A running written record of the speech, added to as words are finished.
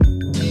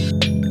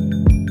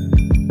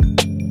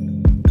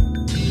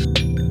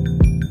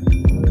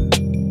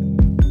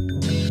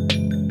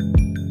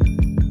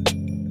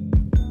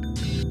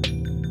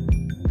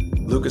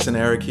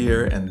Eric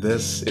here, and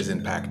this is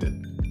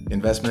Impacted,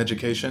 investment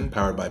education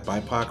powered by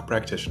BIPOC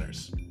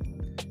practitioners.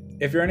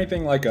 If you're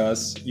anything like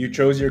us, you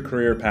chose your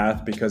career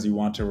path because you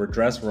want to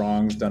redress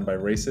wrongs done by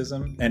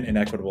racism and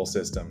inequitable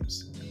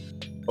systems.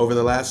 Over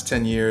the last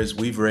 10 years,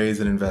 we've raised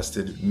and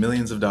invested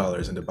millions of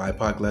dollars into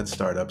BIPOC-led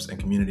startups and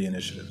community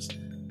initiatives,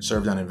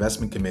 served on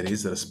investment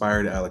committees that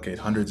aspire to allocate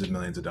hundreds of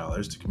millions of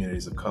dollars to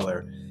communities of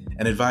color,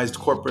 and advised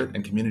corporate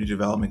and community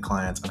development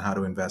clients on how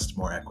to invest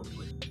more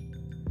equitably.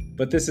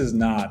 But this is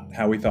not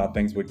how we thought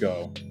things would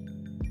go.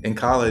 In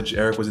college,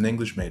 Eric was an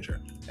English major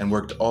and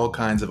worked all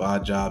kinds of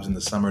odd jobs in the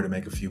summer to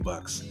make a few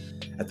bucks.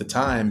 At the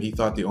time, he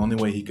thought the only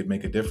way he could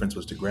make a difference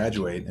was to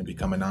graduate and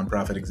become a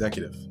nonprofit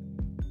executive.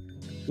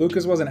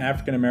 Lucas was an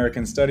African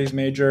American studies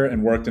major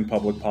and worked in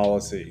public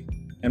policy.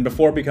 And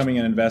before becoming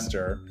an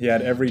investor, he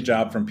had every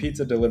job from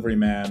pizza delivery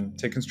man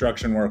to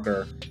construction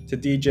worker to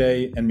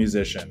DJ and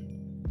musician.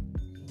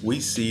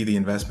 We see the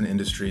investment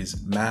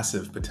industry's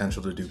massive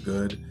potential to do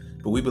good,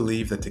 but we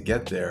believe that to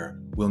get there,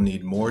 we'll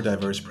need more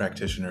diverse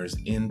practitioners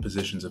in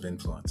positions of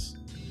influence.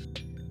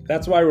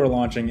 That's why we're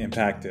launching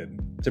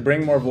Impacted, to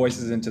bring more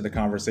voices into the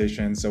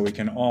conversation so we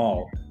can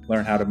all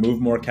learn how to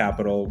move more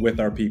capital with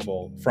our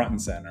people front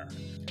and center.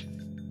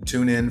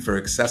 Tune in for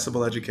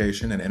accessible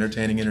education and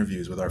entertaining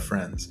interviews with our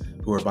friends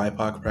who are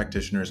BIPOC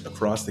practitioners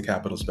across the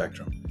capital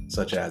spectrum,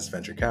 such as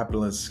venture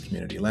capitalists,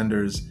 community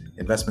lenders,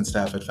 investment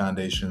staff at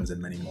foundations,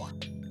 and many more.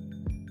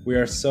 We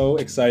are so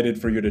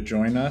excited for you to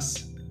join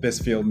us. This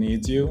field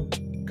needs you.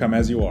 Come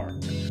as you are.